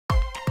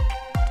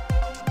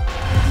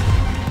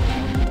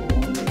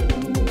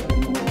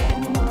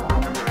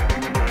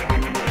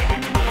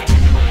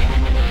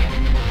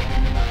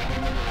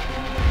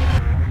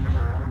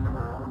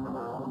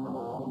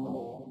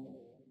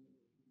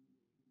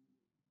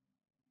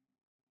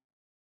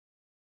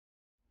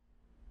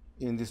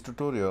In this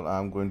tutorial,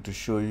 I'm going to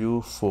show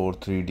you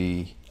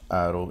 3D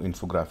arrow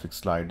infographic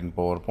slide in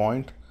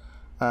PowerPoint,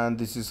 and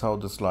this is how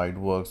the slide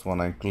works.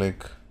 When I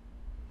click,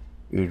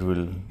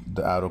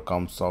 the arrow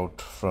comes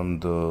out from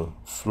the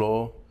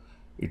floor.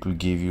 It will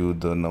give you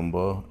the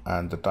number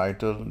and the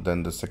title,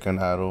 then the second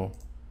arrow,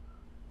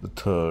 the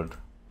third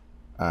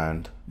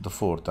and the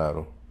fourth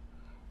arrow.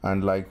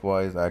 And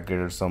likewise, I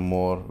created some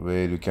more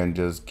where you can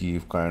just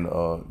give kind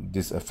of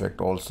this effect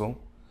also.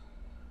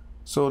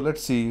 So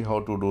let's see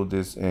how to do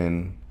this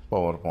in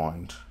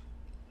PowerPoint.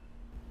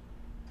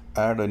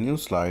 Add a new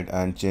slide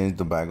and change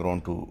the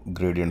background to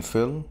gradient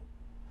fill.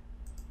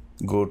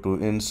 Go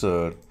to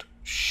Insert,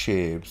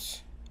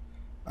 Shapes,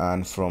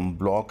 and from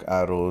block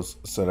arrows,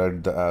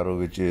 select the arrow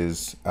which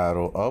is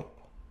arrow up.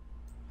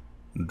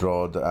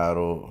 Draw the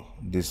arrow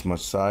this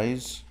much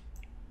size.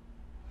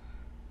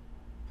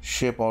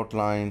 Shape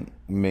outline,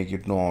 make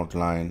it no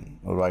outline.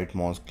 Right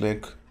mouse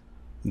click,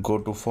 go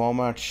to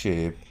Format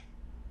Shape,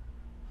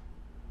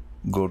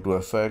 go to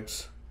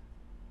Effects,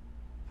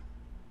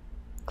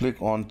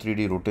 click on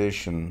 3D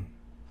rotation.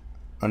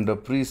 Under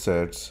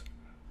presets,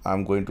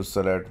 I'm going to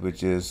select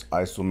which is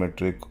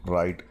isometric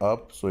right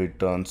up, so it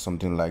turns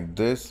something like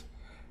this.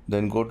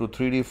 Then go to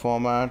 3D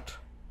format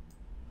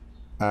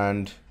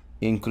and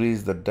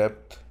increase the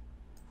depth,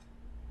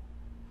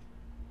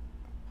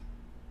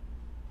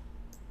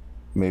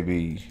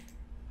 maybe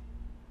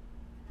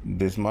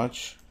this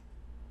much.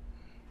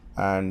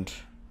 And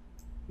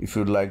if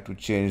you'd like to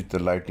change the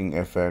lighting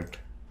effect,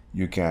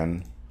 you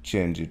can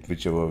change it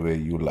whichever way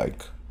you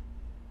like.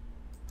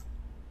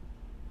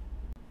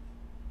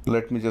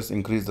 Let me just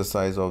increase the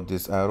size of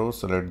this arrow.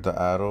 Select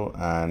the arrow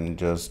and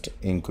just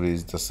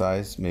increase the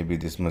size. Maybe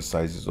this much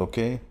size is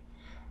okay.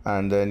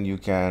 And then you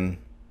can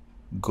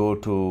go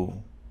to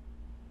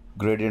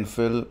gradient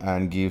fill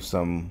and give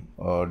some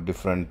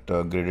different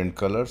gradient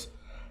colors.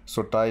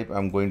 So type,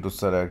 I'm going to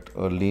select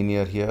a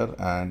linear here,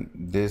 and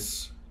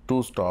this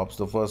two stops.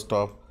 The first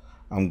stop,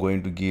 I'm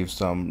going to give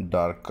some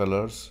dark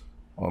colors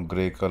or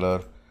gray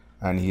color,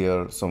 and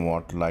here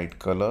somewhat light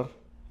color,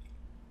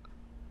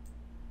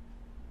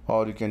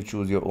 or you can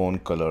choose your own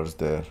colors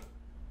there.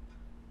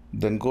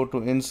 Then go to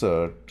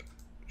Insert,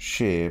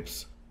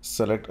 Shapes,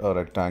 select a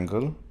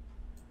rectangle,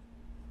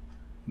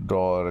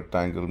 draw a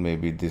rectangle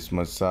maybe this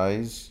much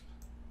size.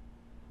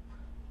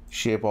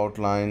 Shape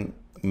outline,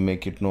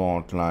 make it no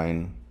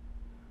outline,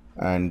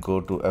 and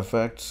go to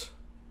Effects.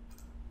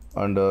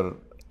 Under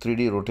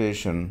 3D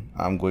rotation,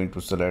 I'm going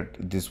to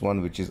select this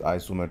one which is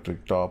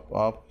isometric top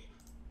up.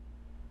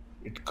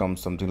 It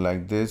comes something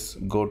like this.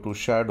 Go to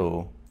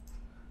Shadow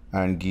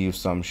and give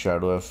some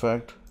shadow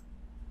effect,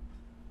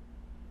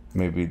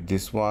 maybe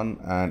this one,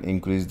 and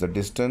increase the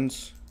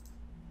distance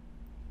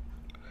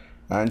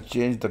and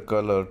change the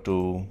color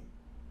to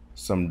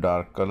some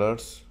dark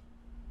colors,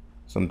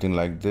 something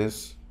like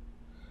this.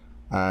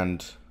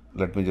 And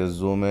let me just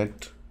zoom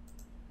it,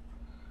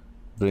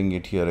 bring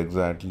it here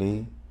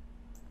exactly.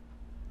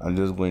 I'm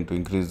just going to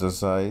increase the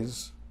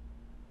size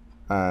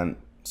and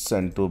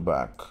send to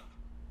back.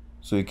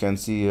 So you can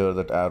see here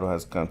that arrow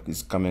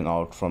is coming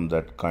out from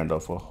that kind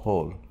of a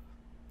hole.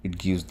 It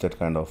gives that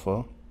kind of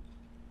a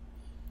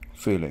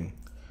feeling.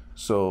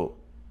 So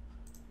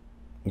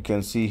you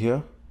can see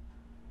here.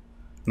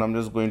 Now I'm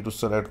just going to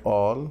select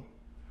all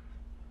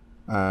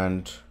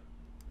and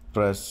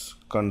press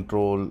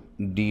Ctrl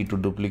D to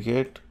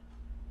duplicate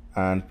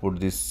and put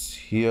this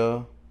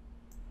here.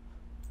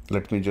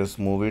 Let me just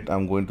move it.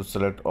 I'm going to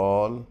select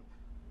all.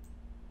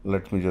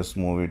 Let me just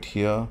move it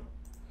here.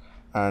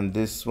 And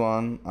this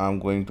one, I'm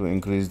going to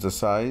increase the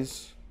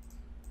size.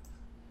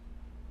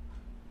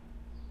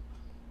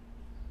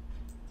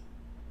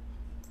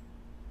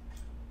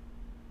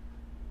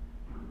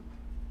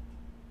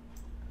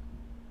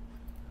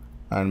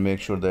 And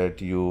make sure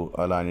that you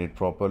align it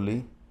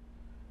properly.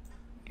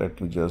 Let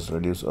me just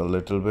reduce a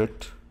little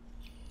bit.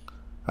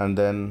 And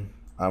then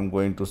I'm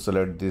going to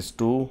select these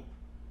two,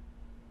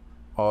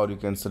 or you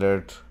can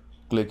select,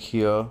 click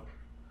here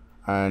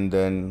and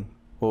then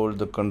hold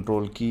the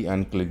Ctrl key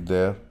and click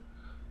there.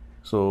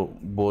 So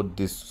both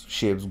these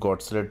shapes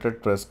got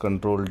selected. Press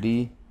Ctrl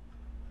D,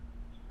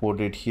 put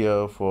it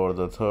here for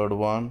the third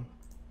one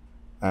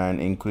and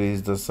increase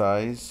the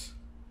size.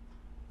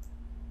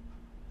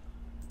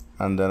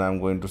 And then I'm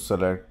going to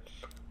select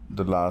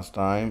the last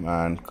time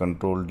and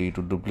Ctrl D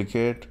to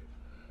duplicate.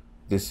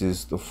 This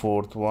is the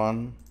fourth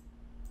one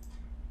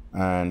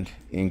and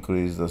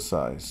increase the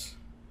size.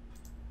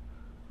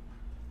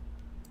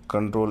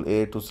 Ctrl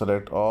A to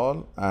select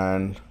all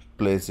and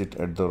place it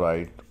at the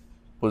right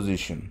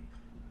position.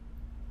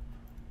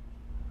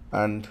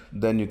 And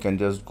then you can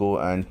just go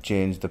and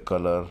change the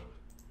color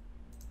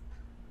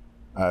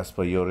as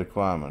per your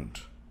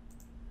requirement.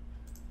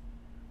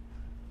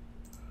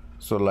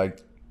 So like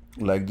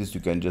this,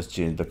 you can just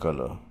change the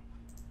color.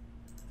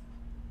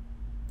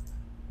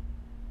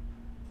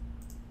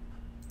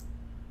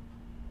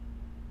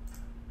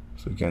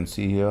 So you can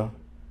see here.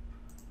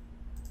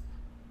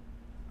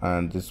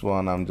 And this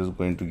one, I'm just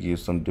going to give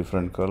some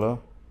different color.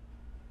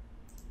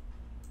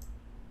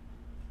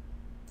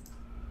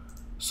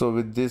 So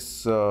with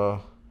this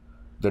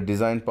the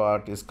design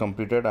part is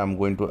completed. I'm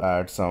going to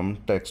add some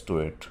text to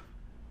it.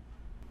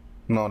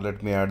 Now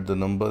let me add the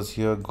numbers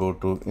here. Go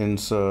to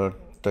insert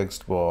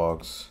text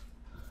box.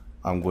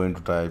 I'm going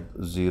to type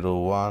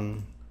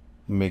 01,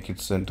 make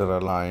it center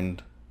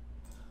aligned,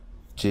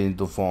 change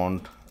the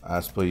font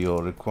as per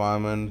your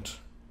requirement,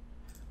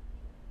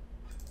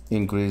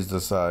 increase the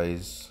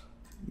size,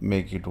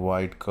 make it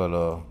white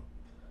color,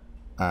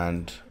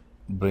 and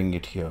bring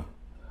it here.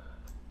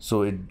 So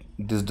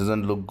this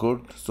doesn't look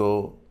good.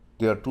 So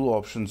there are two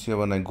options here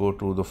when I go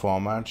to the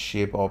format,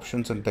 shape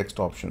options and text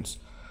options.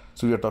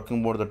 So we are talking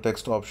about the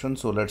text option.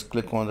 So let's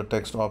click on the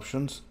text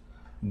options,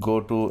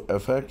 go to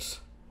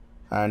effects,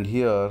 and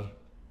here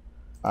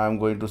I'm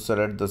going to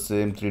select the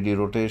same 3D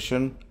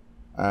rotation,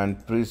 and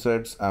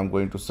presets I'm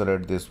going to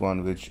select this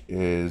one, which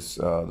is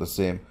the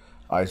same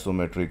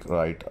isometric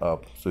right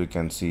up. So you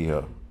can see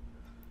here,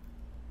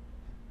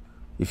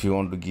 if you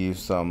want to give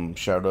some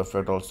shadow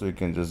effect also, you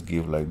can just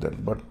give like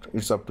that, but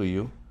it's up to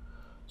you.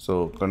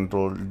 So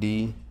Control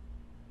D,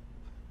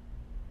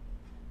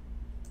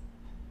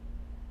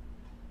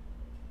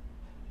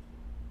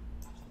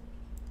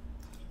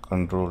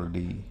 Control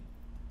D,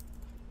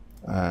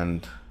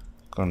 and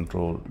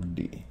Control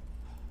D.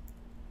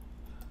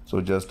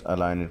 So just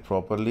align it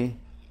properly.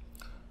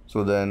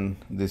 So then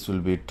this will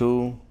be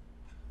 2,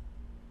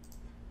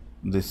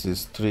 this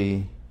is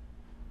 3,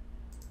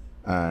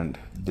 and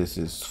this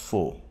is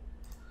 4.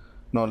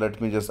 Now let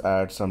me just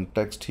add some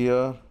text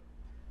here.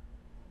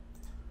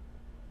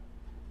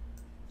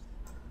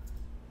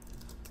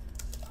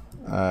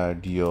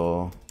 Add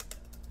your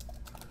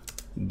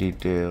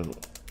detail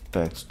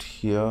text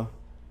here.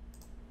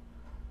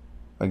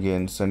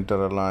 Again,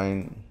 center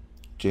align,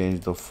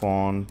 change the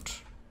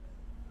font,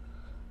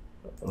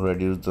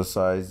 reduce the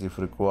size if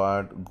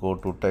required, go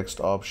to text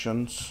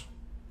options,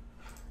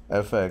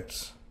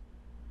 effects,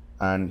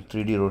 and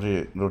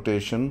 3D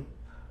rotation.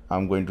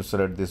 I'm going to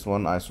select this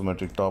one,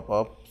 isometric top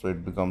up, so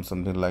it becomes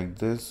something like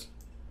this.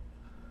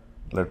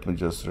 Let me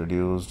just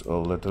reduce a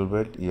little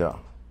bit. Yeah,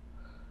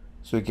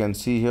 so you can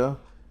see here,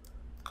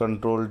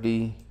 Control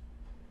D,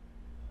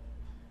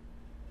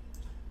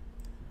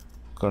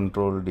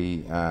 Control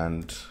D,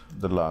 and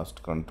the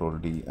last Control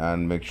D,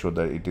 and make sure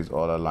that it is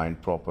all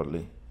aligned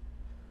properly.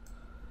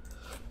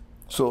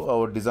 So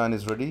our design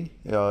is ready.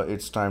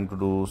 It's time to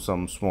do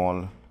some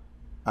small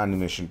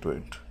animation to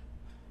it.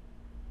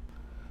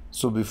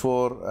 So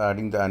before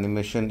adding the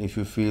animation, if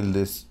you feel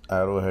this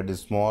arrowhead is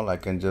small, I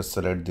can just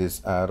select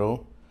this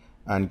arrow,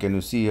 and can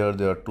you see here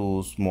there are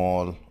two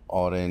small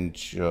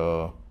orange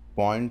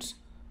points.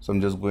 So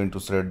I'm just going to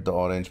select the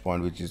orange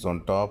point which is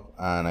on top,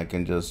 and I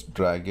can just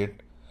drag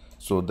it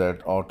so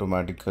that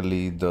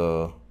automatically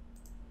the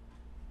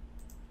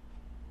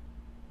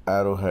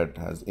arrowhead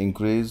has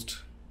increased.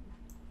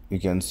 You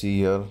can see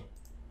here.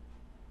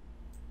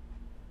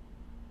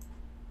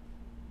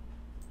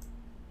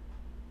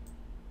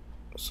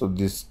 So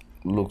this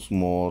looks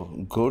more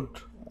good.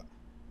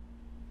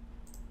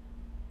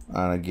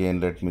 And again,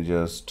 let me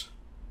just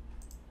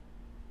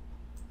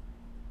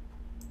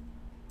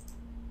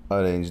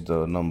arrange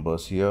the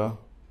numbers here.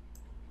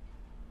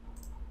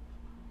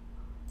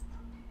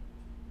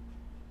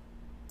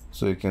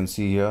 So you can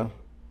see here,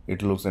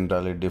 it looks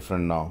entirely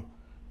different now,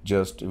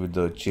 just with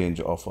the change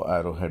of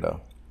arrow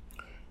header.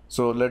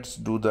 So let's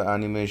do the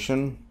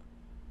animation.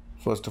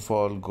 First of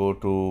all, go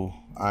to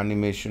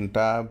Animation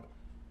tab,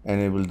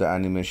 enable the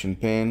animation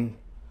pane.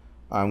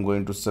 I'm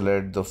going to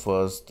select the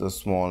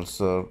small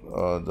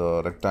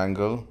the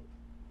rectangle.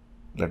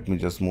 Let me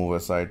just move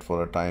aside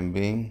for a time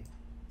being.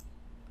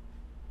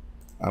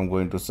 I'm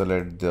going to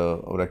select the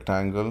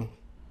rectangle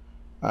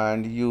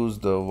and use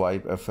the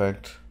wipe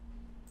effect.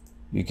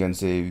 You can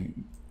say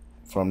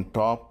from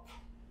top,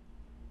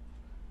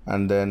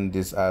 and then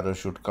this arrow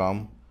should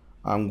come.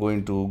 I'm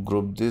going to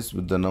group this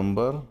with the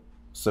number,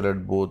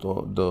 select both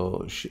of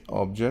the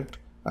object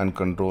and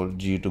Control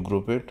G to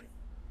group it.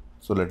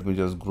 So let me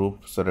just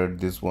group, select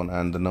this one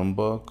and the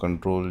number,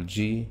 Control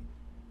G,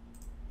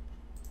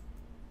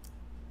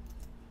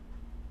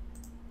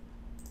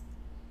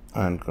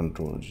 and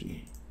Control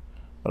G.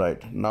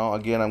 Right, now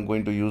again I'm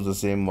going to use the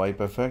same wipe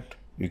effect.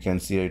 You can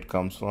see it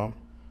comes from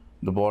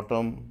the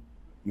bottom.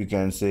 You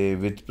can say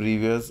with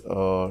previous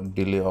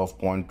delay of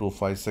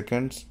 0.25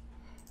 seconds,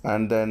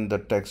 and then the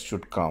text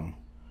should come.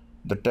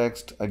 The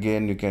text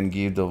again you can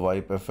give the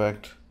wipe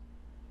effect,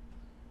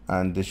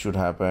 and this should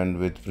happen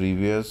with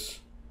previous.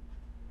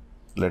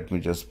 Let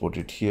me just put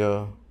it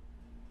here.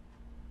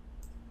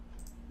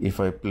 If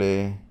I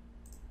play,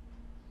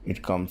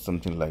 it comes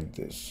something like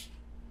this.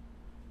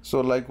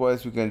 So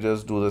likewise, we can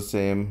just do the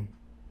same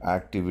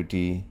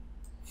activity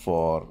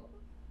for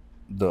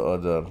the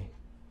other.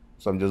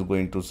 So I'm just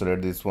going to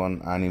select this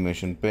one,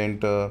 Animation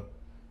Painter,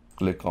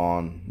 click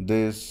on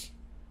this,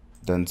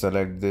 then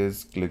select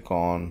this, click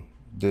on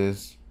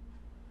this,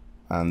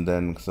 and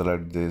then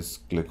select this,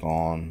 click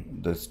on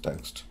this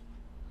text,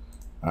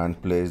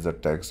 and place the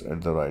text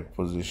at the right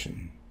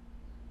position.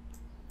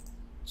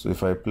 So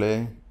if I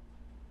play,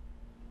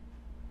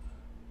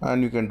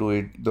 and you can do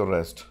it the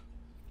rest.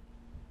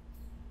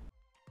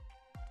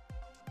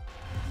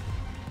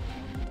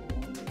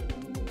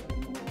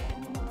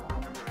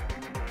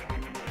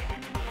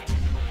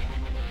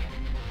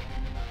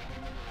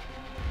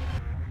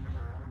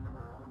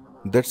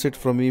 That's it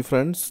from me,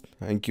 friends.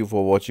 Thank you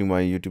for watching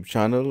my YouTube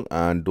channel,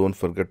 and don't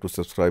forget to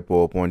subscribe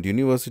PowerPoint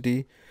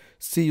University.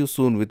 See you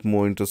soon with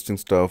more interesting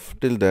stuff.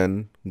 Till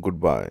then,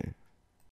 goodbye.